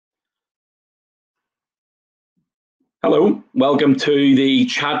Hello, welcome to the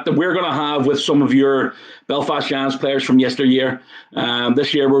chat that we're going to have with some of your Belfast Giants players from yesteryear.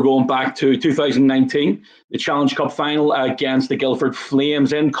 This year we're going back to 2019, the Challenge Cup final against the Guildford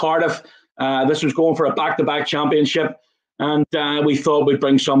Flames in Cardiff. This was going for a back-to-back championship, and we thought we'd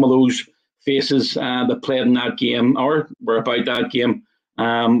bring some of those faces that played in that game, or were about that game,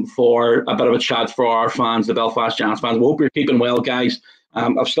 for a bit of a chat for our fans, the Belfast Giants fans. We hope you're keeping well, guys.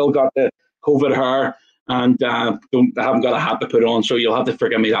 I've still got the COVID hair, and I haven't got a hat to put on, so you'll have to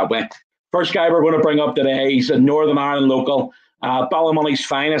forgive me that way. First guy we're going to bring up today, he's a Northern Ireland local, Ballymoney's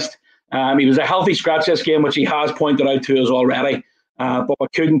finest. He was a healthy scratch this game, which he has pointed out to us already, but we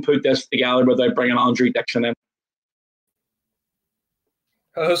couldn't put this together without bringing Andrew Dickson in.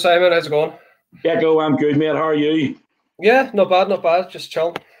 Hello, Simon. How's it going? Yeah, I'm good, mate. How are you? Yeah, not bad. Just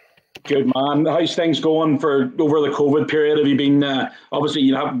chilling. Good, man. How's things going for over the COVID period? Have you been, obviously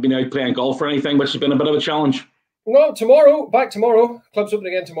you haven't been out playing golf or anything, which has been a bit of a challenge? No, back tomorrow. Club's open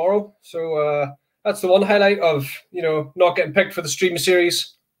again tomorrow. So that's the one highlight of, not getting picked for the stream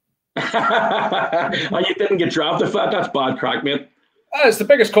series. Oh, you didn't get drafted for that? That's bad crack, mate. It's the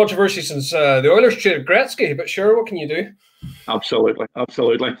biggest controversy since the Oilers traded Gretzky, but sure, what can you do? Absolutely.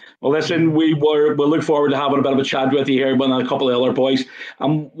 Well, listen, we'll look forward to having a bit of a chat with you here with a couple of other boys.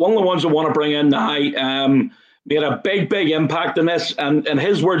 One of the ones I want to bring in now made a big impact in this, and in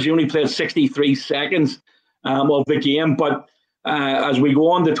his words, he only played 63 seconds of the game. But as we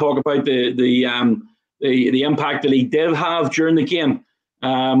go on to talk about the impact that he did have during the game,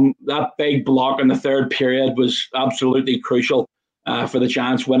 that big block in the third period was absolutely crucial for the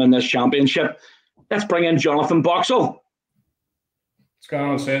Giants winning this championship. Let's bring in Jonathan Boxill. What's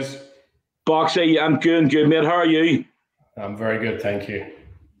going on, Sis? Boxy, I'm good, mate. How are you? I'm very good, thank you.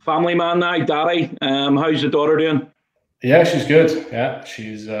 Family man now, daddy. How's the daughter doing? Yeah, she's good. Yeah,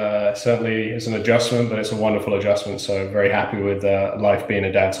 she's certainly is an adjustment, but it's a wonderful adjustment. So very happy with life being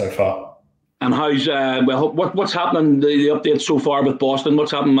a dad so far. And how's what's happening? The update so far with Boston.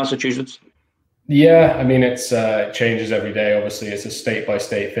 What's happening in Massachusetts? Yeah, I mean it changes every day. Obviously, it's a state by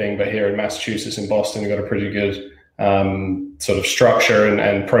state thing, but here in Massachusetts and Boston, we've got a pretty good sort of structure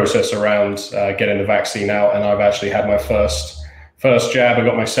and process around getting the vaccine out. And I've actually had my first jab. I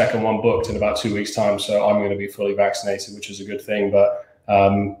got my second one booked in about 2 weeks' time, so I'm going to be fully vaccinated, which is a good thing. But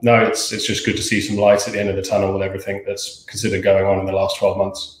no, it's just good to see some light at the end of the tunnel with everything that's considered going on in the last 12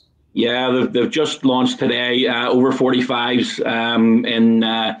 months. Yeah, they've just launched today. Over 45s in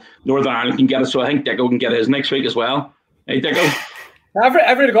Northern Ireland can get it, so I think Dicko can get his next week as well. Hey, Dicko. I've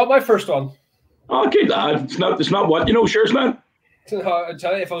already got my first one. Oh, good lad. It's not what sure, man. I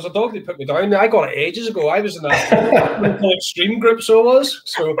tell you, if I was a dog, they'd put me down. I got it ages ago. I was in that extreme group, so I was.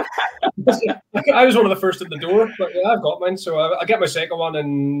 So I was one of the first at the door. But yeah, I've got mine. So I get my second one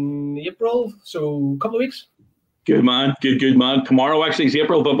in April. So a couple of weeks. Good man, good man. Tomorrow actually is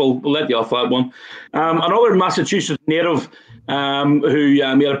April, but we'll let you off that one. Another Massachusetts native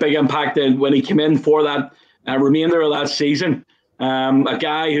who made a big impact when he came in for that remainder of that season. A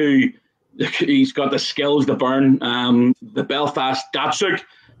guy who he's got the skills to burn. The Belfast Datsuk,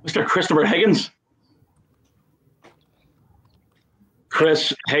 Mr. Christopher Higgins.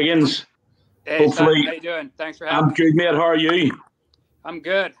 Chris Higgins. Hey, hopefully, Simon, how you doing? Thanks for having me. I'm good, mate. How are you? I'm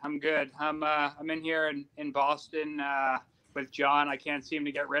good. I'm in here in Boston with John. I can't seem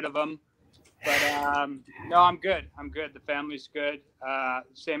to get rid of him, but no, I'm good. The family's good.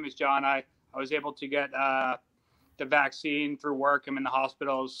 Same as John. I was able to get the vaccine through work. I'm in the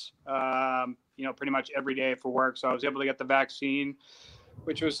hospitals, pretty much every day for work. So I was able to get the vaccine,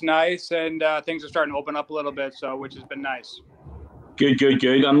 which was nice, and things are starting to open up a little bit, which has been nice. Good.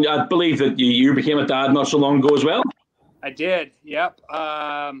 I believe that you became a dad not so long ago as well. I did. Yep.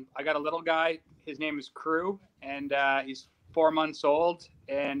 I got a little guy. His name is Crew, and he's 4 months old.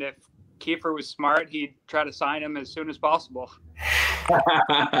 And if Kiefer was smart, he'd try to sign him as soon as possible.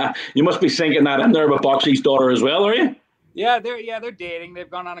 You must be sinking that in there with Boxy's daughter as well, are you? Yeah, they're dating. They've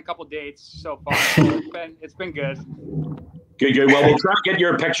gone on a couple dates so far. So it's been good. Good. Well, we'll try to get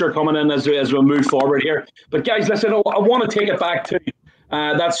your picture coming in as we move forward here. But guys, listen, I want to take it back to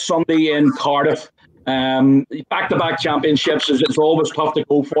that Sunday in Cardiff. Back-to-back championships it's always tough to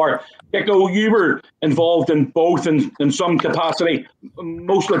go for. Dicko, you were involved in both in some capacity.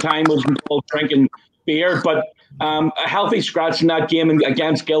 Most of the time was involved drinking beer, but a healthy scratch in that game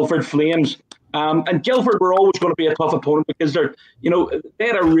against Guildford Flames. And Guildford were always going to be a tough opponent because they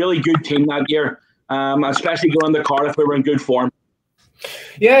had a really good team that year, especially going to Cardiff. They were in good form.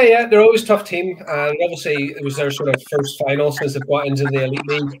 Yeah, they're always a tough team, and obviously it was their sort of first final since they got into the Elite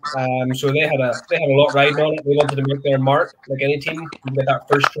League. So they had a lot riding on it. They wanted to make their mark, like any team. You get that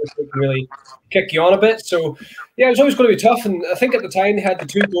first trip that can really kick you on a bit. So yeah, it was always going to be tough. And I think at the time they had the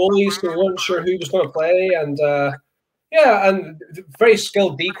 2 goalies, so they weren't sure who was going to play. And and very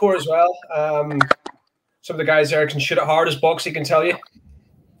skilled decor as well. Some of the guys there can shoot it hard as Boxill can tell you.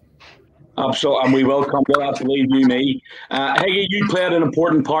 Absolutely, and we welcome that, believe you me. Higgy, you played an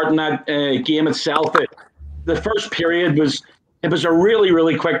important part in that game itself. The first period was a really,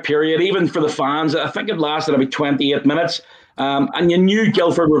 really quick period, even for the fans. I think it lasted about 28 minutes, and you knew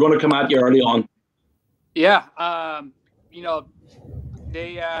Guildford were going to come at you early on. Yeah,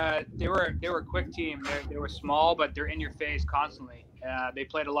 they were a quick team. They were small, but they're in your face constantly. They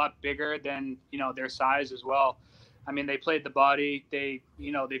played a lot bigger than their size as well. I mean, they played the body. They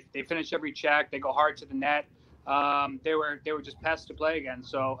finish every check. They go hard to the net. They were just pests to play against.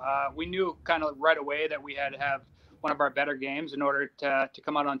 So we knew kind of right away that we had to have one of our better games in order to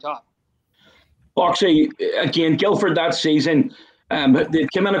come out on top. Boxy, again, Guildford that season, they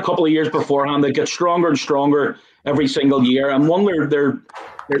came in a couple of years beforehand. They get stronger and stronger every single year. And one of their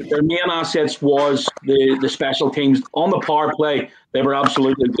main assets was the special teams. On the power play, they were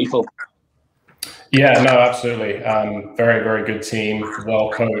absolutely lethal. Yeah, no, absolutely. Very, very good team,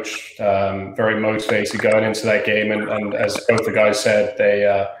 well coached, very motivated going into that game. And as both the guys said,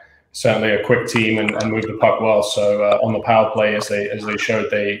 they certainly a quick team and move the puck well. So on the power play, as they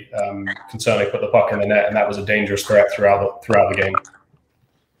showed, they can certainly put the puck in the net, and that was a dangerous threat throughout the game.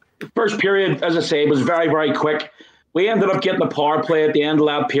 The first period, as I say, was very, very quick. We ended up getting the power play at the end of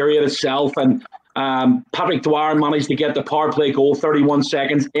that period itself, and Patrick Dwyer managed to get the power play goal 31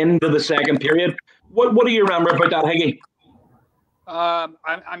 seconds into the second period. What do you remember about that, Higgy?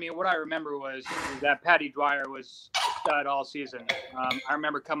 I mean, what I remember was that Patty Dwyer was a stud all season. I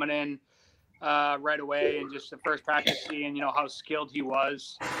remember coming in right away and just the first practice seeing, how skilled he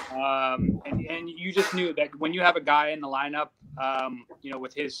was. And you just knew that when you have a guy in the lineup,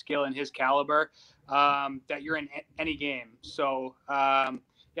 with his skill and his caliber, that you're in any game. So,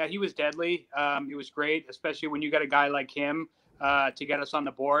 yeah, he was deadly. It was great, especially when you got a guy like him to get us on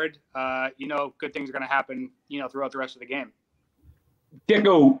the board. Good things are going to happen, throughout the rest of the game.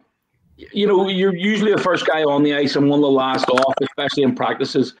 Dicko, you're usually the first guy on the ice and one of the last off, especially in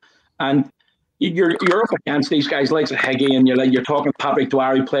practices. And you're up against these guys like Higgy, and you're talking Patrick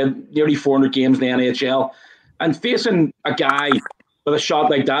Dwyer. He played nearly 400 games in the NHL, and facing a guy with a shot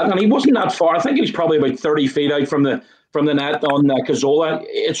like that, and he wasn't that far. I think he was probably about 30 feet out from the net on Cazzola.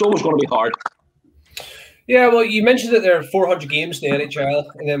 It's always going to be hard. Yeah, well, you mentioned that there are 400 games in the NHL,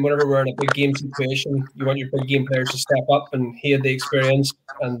 and then whenever we're in a big game situation, you want your big game players to step up, and he had the experience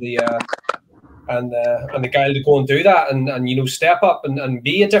and the guy to go and do that, and step up and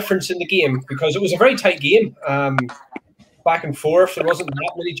be a difference in the game, because it was a very tight game, back and forth. There wasn't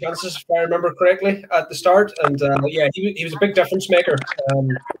that many chances, if I remember correctly, at the start, and he was a big difference maker.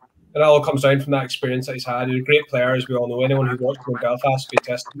 It all comes down from that experience that he's had. He's a great player, as we all know. Anyone who watched him in Belfast will be a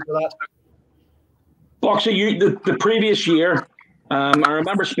testament to that. Boxer, the previous year, I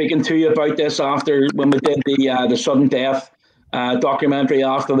remember speaking to you about this after when we did the sudden death documentary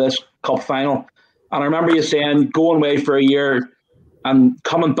after this cup final, and I remember you saying going away for a year and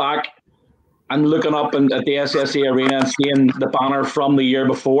coming back and looking up at the SSE Arena and seeing the banner from the year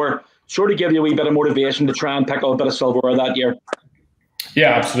before sort of give you a wee bit of motivation to try and pick up a bit of silverware that year.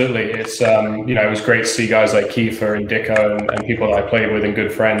 Yeah, absolutely. It's it was great to see guys like Kiefer and Dicko and people that I played with and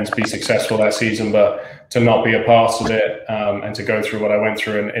good friends be successful that season, but to not be a part of it and to go through what I went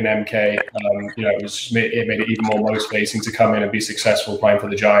through in MK, it made it even more motivating to come in and be successful playing for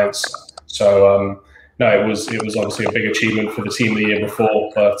the Giants. So it was obviously a big achievement for the team the year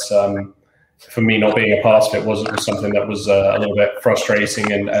before, but for me not being a part of it was something that was a little bit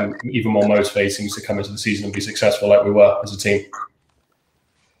frustrating and even more motivating to come into the season and be successful like we were as a team.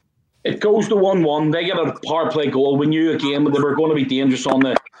 It goes to 1-1. They get a power play goal. We knew again they were going to be dangerous on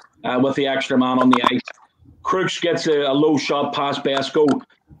with the extra man on the ice. Crooks gets a low shot past Besko,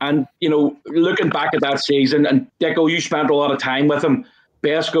 and looking back at that season, and Dicko, you spent a lot of time with him.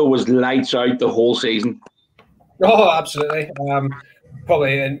 Besko was lights out the whole season. Oh, absolutely.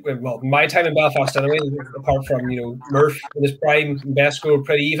 Probably my time in Belfast anyway, apart from Murph in his prime, Besko were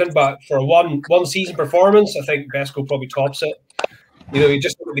pretty even, but for a one season performance, I think Besko probably tops it. You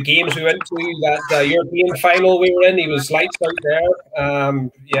just look at the games we went to, that European final we were in, he was lights out there.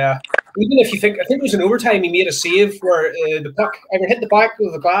 Even if you think, I think it was in overtime, he made a save where the puck either hit the back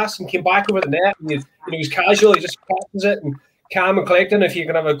of the glass and came back over the net. And he was casual, he just catches it and calm and collecting. If you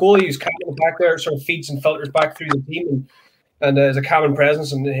can have a goalie who's calm in the back there, it sort of feeds and filters back through the team. And and as a common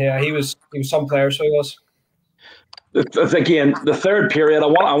presence, and yeah, he was some player, so he was. Again, the third period, I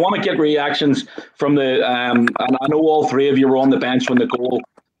want to get reactions from the and I know all three of you were on the bench when the goal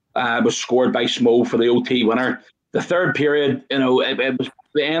was scored by Smo for the OT winner. The third period, it was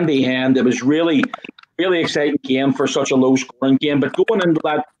end to end. It was really exciting game for such a low scoring game. But going into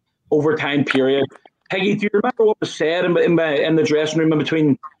that overtime period, Higgy, do you remember what was said in the dressing room in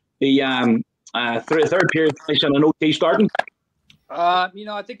between the third period finish and an OT starting? I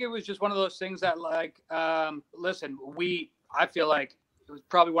think it was just one of those things that, like, listen, I feel like it was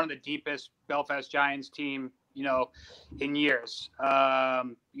probably one of the deepest Belfast Giants team, in years.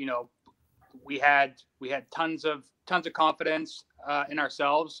 We had tons of confidence in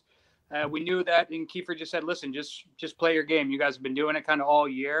ourselves. We knew that, and Kiefer just said, listen, just play your game. You guys have been doing it kind of all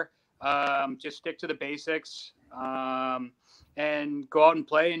year. Just stick to the basics, and go out and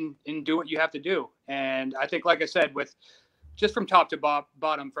play and do what you have to do. And I think, like I said, just from top to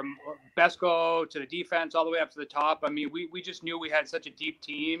bottom, from Besco to the defense all the way up to the top, I mean, we just knew we had such a deep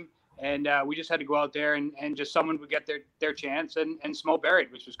team, and we just had to go out there and just someone would get their chance, and Smo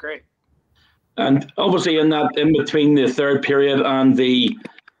buried, which was great. And obviously in between the third period and the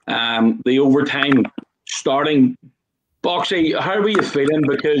overtime starting, Boxy, how were you feeling?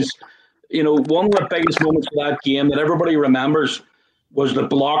 Because, one of the biggest moments of that game that everybody remembers was the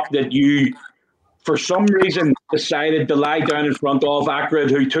block that you, for some reason, decided to lie down in front of Ackred,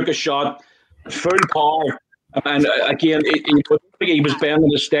 who took a shot, full power. And again, he was bending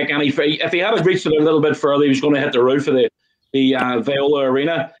the stick, and if he had reached it a little bit further, he was going to hit the roof of the Viola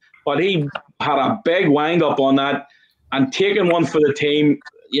Arena. But he had a big wind up on that, and taking one for the team.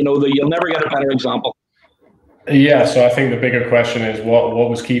 You'll never get a better example. Yeah, so I think the bigger question is what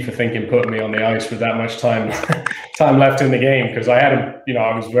was Kiefer thinking putting me on the ice with that much time left in the game? Because I had him,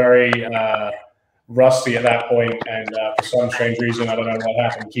 I was very rusty at that point, and for some strange reason, I don't know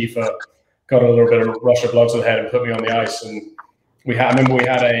what happened, Kiefer got a little bit of rush of blood to the head and put me on the ice. And I remember we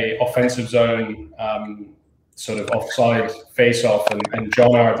had a offensive zone sort of offside face-off, and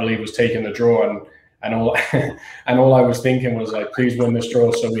John, I believe, was taking the draw, and all I was thinking was, like, please win this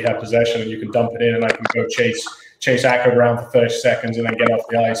draw so we have possession and you can dump it in and I can go chase Ackred around for 30 seconds and then get off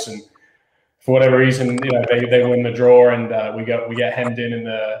the ice. And for whatever reason, they win the draw, and we get hemmed in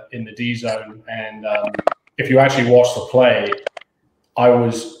the D zone. And if you actually watch the play,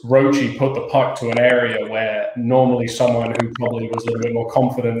 Roche put the puck to an area where normally someone who probably was a little bit more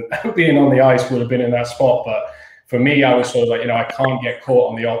confident being on the ice would have been in that spot. But for me, I was sort of like, I can't get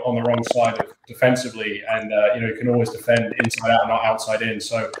caught on the wrong side defensively, and you can always defend inside out, not outside in.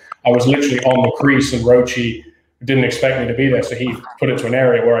 So I was literally on the crease, and Roche didn't expect me to be there, so he put it to an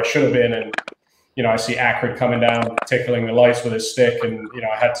area where I should have been. And I see Ackred coming down, tickling the lights with his stick, and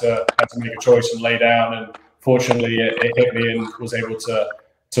I had to make a choice and lay down. And fortunately, it hit me and was able to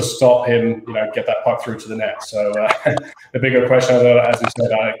stop him, get that puck through to the net. So the bigger question, as you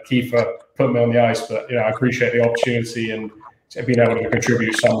said, Kiefer put me on the ice, but I appreciate the opportunity and being able to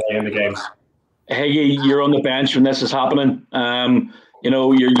contribute some way in the game. Hey, you're on the bench when this is happening.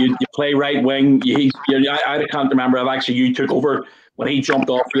 You play right wing. I can't remember if actually you took over when he jumped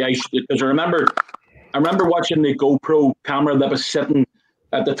off the ice, because I remember watching the GoPro camera that was sitting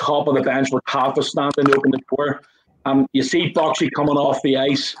at the top of the bench where Taff was standing to open the door. You see Boxy coming off the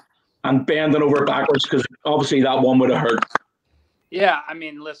ice and bending over backwards, because obviously that one would have hurt. Yeah, I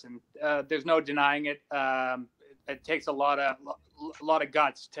mean, listen, there's no denying it. It takes a lot of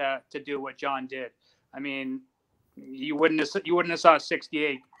guts to do what John did. I mean, you wouldn't have saw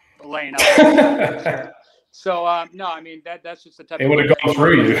 68 laying out. So no, I mean that's just the type. It would have gone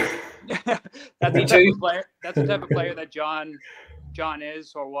through you. That's the type of player. That's the type of player that John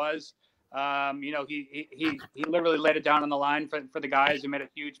is or was. He literally laid it down on the line for the guys who made a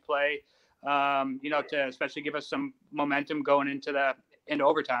huge play. To especially give us some momentum going into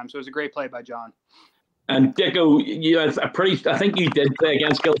overtime. So it was a great play by John. And Dicko, I think you did play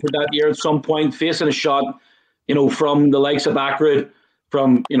against Guildford that year at some point, facing a shot, from the likes of Ackred,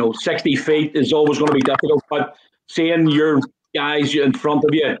 from 60 feet is always going to be difficult. But seeing your guys in front of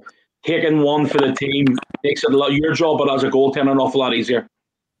you taking one for the team makes it your job, but as a goaltender, an awful lot easier.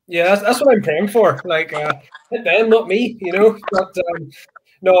 Yeah, that's what I'm praying for. Like, hit them, not me, But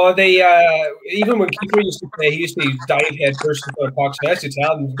no, they even when Kiefer used to play, he used to dive head first into the box. I used to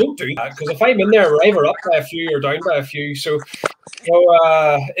tell them, don't do that, because if I'm in there, we're either up by a few or down by a few. So,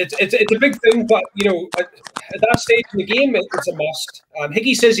 it's a big thing. But at that stage in the game, it's a must.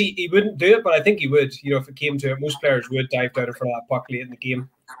 Hickey says he wouldn't do it, but I think he would. If it came to it, most players would dive down in front of that puck late in the game.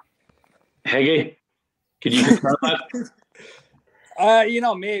 Hickey, can you confirm that?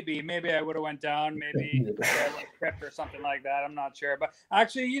 Maybe I would have went down, maybe tripped or something like that. I'm not sure, but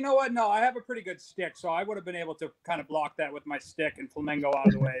actually, you know what? No, I have a pretty good stick, so I would have been able to kind of block that with my stick and flamingo out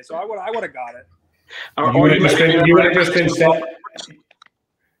of the way. So I would have got it.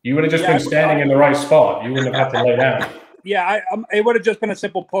 You would have just been standing in the right spot. You wouldn't have had to lay down. Yeah, it would have just been a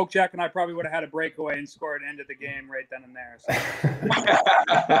simple poke check, and I probably would have had a breakaway and scored end of the game right then and there. So.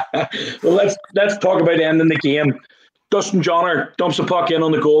 Well, let's talk about ending the game. Dustin Johnner dumps the puck in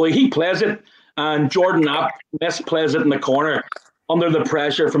on the goalie. He plays it, and Jordan Knapp misplays it in the corner under the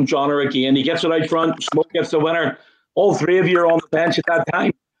pressure from Johnner again. He gets it out front. Smoke gets the winner. All three of you are on the bench at that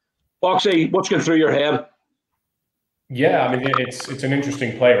time. Boxy, what's going through your head? Yeah, I mean, it's an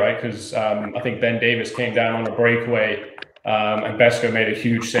interesting play, right? Because I think Ben Davis came down on a breakaway, and Besko made a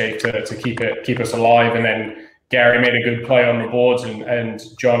huge save to keep us alive, and then Gary made a good play on the boards, and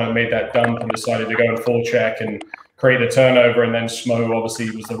Johnner made that dump and decided to go and forecheck and create the turnover, and then Smo obviously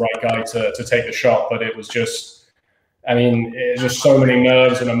was the right guy to take the shot, but it was just, I mean, it's just so many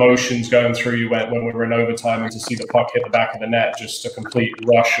nerves and emotions going through you when we were in overtime, and to see the puck hit the back of the net, just a complete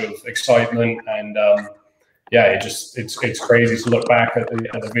rush of excitement, and yeah, it's crazy to look back at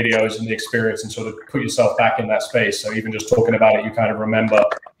the videos and the experience and sort of put yourself back in that space. So even just talking about it, you kind of remember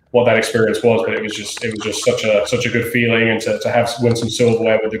what that experience was. But it was just such a good feeling, and to win some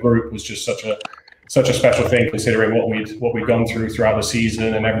silverware with the group was just such a special thing, considering what we'd gone throughout the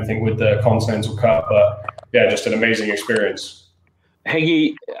season and everything with the Continental Cup. But yeah, just an amazing experience.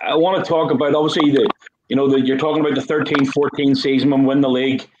 Higgy, I want to talk about obviously you're talking about the 13-14 season when we win the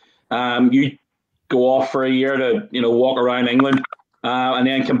league. You go off for a year to walk around England, and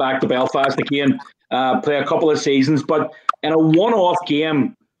then come back to Belfast again, play a couple of seasons, but in a one-off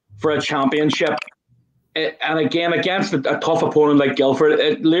game for a championship, and again against a tough opponent like Guildford,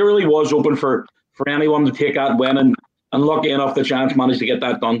 it literally was open for anyone to take that win, and lucky enough the Giants managed to get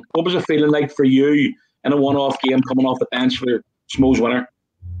that done. What was it feeling like for you in a one-off game coming off the bench for Smo's winner?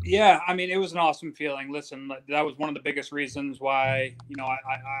 Yeah, I mean, it was an awesome feeling. Listen, that was one of the biggest reasons why,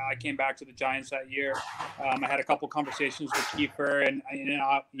 I came back to the Giants that year. I had a couple conversations with Kiefer, and,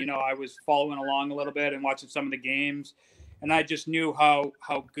 I was following along a little bit and watching some of the games, and I just knew how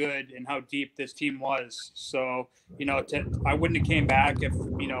good and how deep this team was. So, I wouldn't have came back if,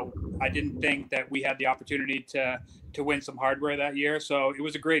 I didn't think that we had the opportunity to win some hardware that year. So it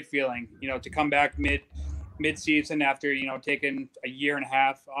was a great feeling, to come back mid-season after taking a year and a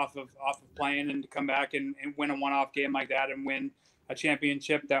half off of playing, and to come back and win a one-off game like that and win a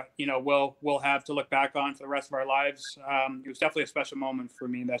championship that we'll have to look back on for the rest of our lives. It was definitely a special moment for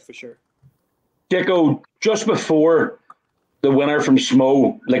me, that's for sure. Dicko, just before the winner from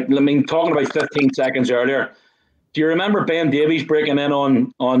Smo, talking about 15 seconds earlier, do you remember Ben Davies breaking in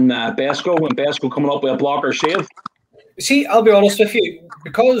on Besko when Besko coming up with a blocker save? See, I'll be honest with you,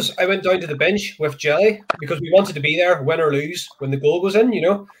 because I went down to the bench with Jelly, because we wanted to be there, win or lose, when the goal was in,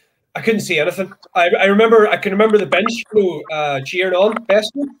 I couldn't see anything. I can remember the bench cheering on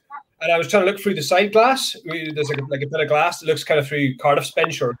Besko, and I was trying to look through the side glass. There's like a bit of glass that looks kind of through Cardiff's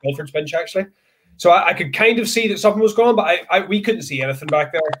bench, or Guildford's bench, actually. So I could kind of see that something was going on, but we couldn't see anything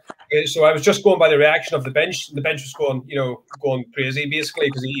back there. So I was just going by the reaction of the bench. The bench was going crazy, basically,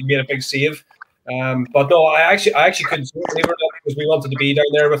 because he made a big save. But no, I actually couldn't see it, because we wanted to be down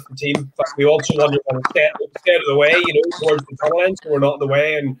there with the team, but we also wanted to stay out of the way, towards the tunnel end, so we're not in the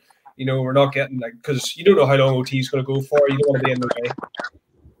way, and we're not getting because you don't know how long OT is going to go for. You don't want to be in the way.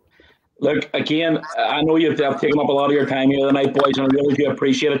 Look, again, I know you've taken up a lot of your time here tonight, boys, and I really do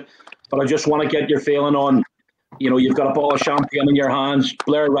appreciate it. But I just want to get your feeling on, you've got a bottle of champagne in your hands.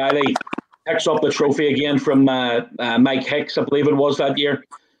 Blair Riley picks up the trophy again from Mike Hicks, I believe it was that year.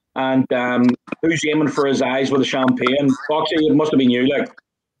 And who's aiming for his eyes with the champagne? Boxy, it must have been you,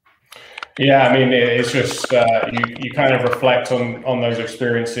 Yeah, I mean, it's just you kind of reflect on those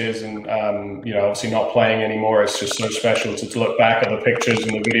experiences, and obviously not playing anymore. It's just so special to look back at the pictures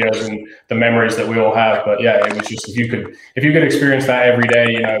and the videos and the memories that we all have. But yeah, it was just if you could experience that every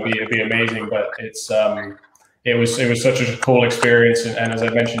day, it'd be amazing. But it was such a cool experience, and as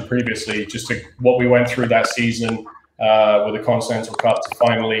I mentioned previously, just what we went through that season with the Continental Cup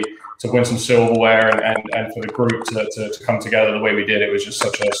to win some silverware and for the group to come together the way we did, it was just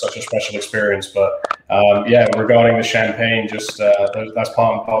such a special experience. But yeah, regarding the champagne, just that's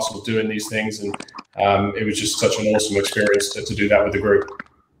part and parcel of doing these things, and it was just such an awesome experience to do that with the group.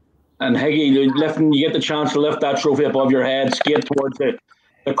 And Higgy, you get the chance to lift that trophy above your head, skate towards the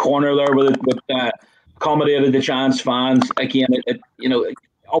corner there with accommodated the Giants fans. Again,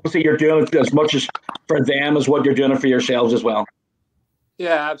 obviously you're doing it as much as for them as what you're doing it for yourselves as well.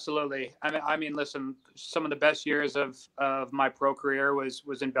 Yeah, absolutely. I mean, listen, some of the best years of my pro career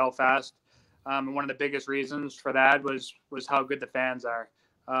was in Belfast. And one of the biggest reasons for that was how good the fans are.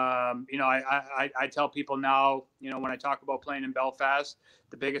 You know, I tell people now, you know, when I talk about playing in Belfast,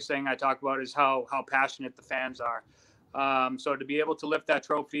 the biggest thing I talk about is how passionate the fans are. So to be able to lift that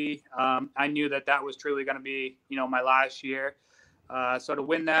trophy, I knew that was truly going to be, you know, my last year. So to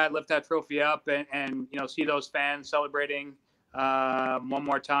win that, lift that trophy up, and you know, see those fans celebrating one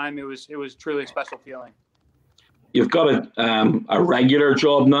more time, it was truly a special feeling. You've got a regular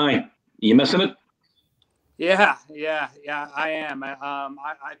job now. Are you missing it? Yeah, I am.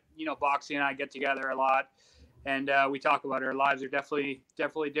 I you know, Boxy and I get together a lot, and we talk about our lives are definitely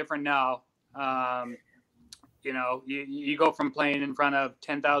different now. You know, you go from playing in front of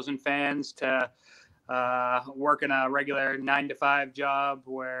 10,000 fans to working a regular 9-to-5 job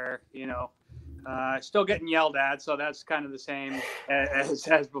where, you know, still getting yelled at. So that's kind of the same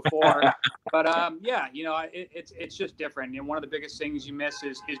as before. But yeah, you know, it's just different. And one of the biggest things you miss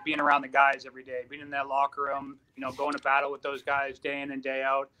is being around the guys every day, being in that locker room, you know, going to battle with those guys day in and day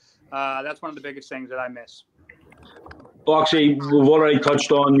out. That's one of the biggest things that I miss. Boxy, we've already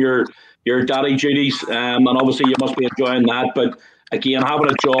touched on your daddy duties, and obviously you must be enjoying that. But again, having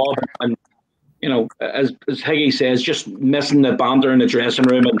a job and, you know, as Higgy says, just missing the banter in the dressing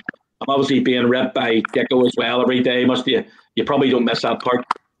room, and obviously being ripped by Dicko as well every day. You probably don't miss that part.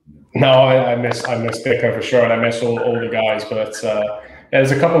 No, I miss Dicko for sure, and I miss all the guys. But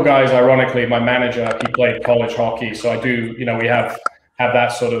there's a couple guys. Ironically, my manager, he played college hockey, so I do. You know, we have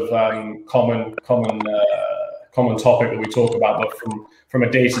that sort of common topic that we talk about. But from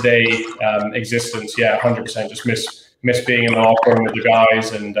a day-to-day existence, yeah, 100%. Just miss being in the locker room with the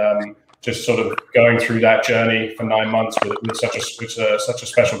guys, and just sort of going through that journey for 9 months with such a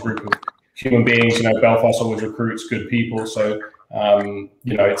special group of human beings. You know, Belfast always recruits good people, so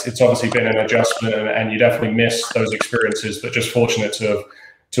you know, it's obviously been an adjustment, and you definitely miss those experiences. But just fortunate to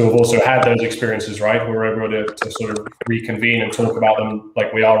have also had those experiences, right? We were able to sort of reconvene and talk about them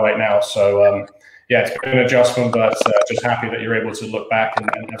like we are right now. So yeah, it's been an adjustment, but just happy that you're able to look back and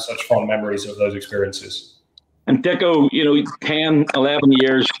have such fond memories of those experiences. And Dicko, you know, 10, 11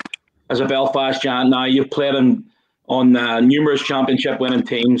 years as a Belfast giant now. You've played on numerous championship-winning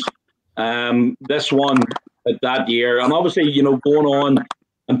teams. This one that year, and obviously, you know, going on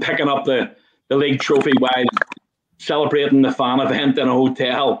and picking up the league trophy while celebrating the fan event in a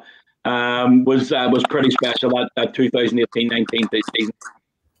hotel was pretty special. That 2018-19 season.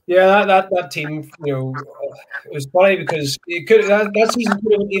 Yeah, that team, you know, it was funny because it could that season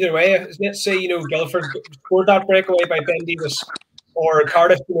could have went either way. Let's say, you know, Guildford scored that breakaway by Ben Davis, or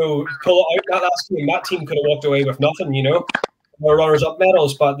Cardiff, you know, pull out that last game. That team could have walked away with nothing, you know. They runners-up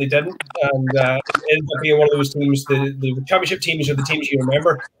medals, but they didn't, and it ended up being one of those teams. The championship teams are the teams you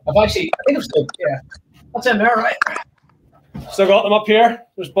remember. I think I've still, yeah, that's in there, right? Still got them up here.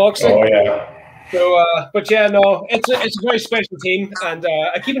 There's Boxill. Oh yeah. So, but yeah, no, it's a very special team, and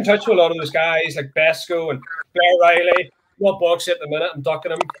I keep in touch with a lot of those guys like Besco and Blair Riley. Not Boxill at the minute. I'm ducking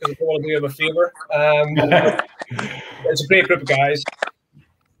them because I don't want to do him a favour. It's a great group of guys.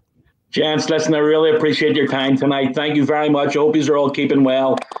 Gents, listen, I really appreciate your time tonight. Thank you very much. I hope you are all keeping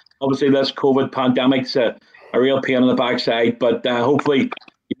well. Obviously, this COVID pandemic's a real pain in the backside, but hopefully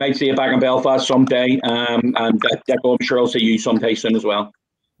you might see it back in Belfast someday. And Dicko, I'm sure I'll see you someday soon as well.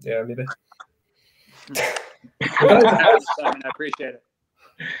 Yeah, maybe. I appreciate it.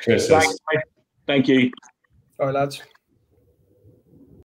 Cheers. Thank you. All right, lads.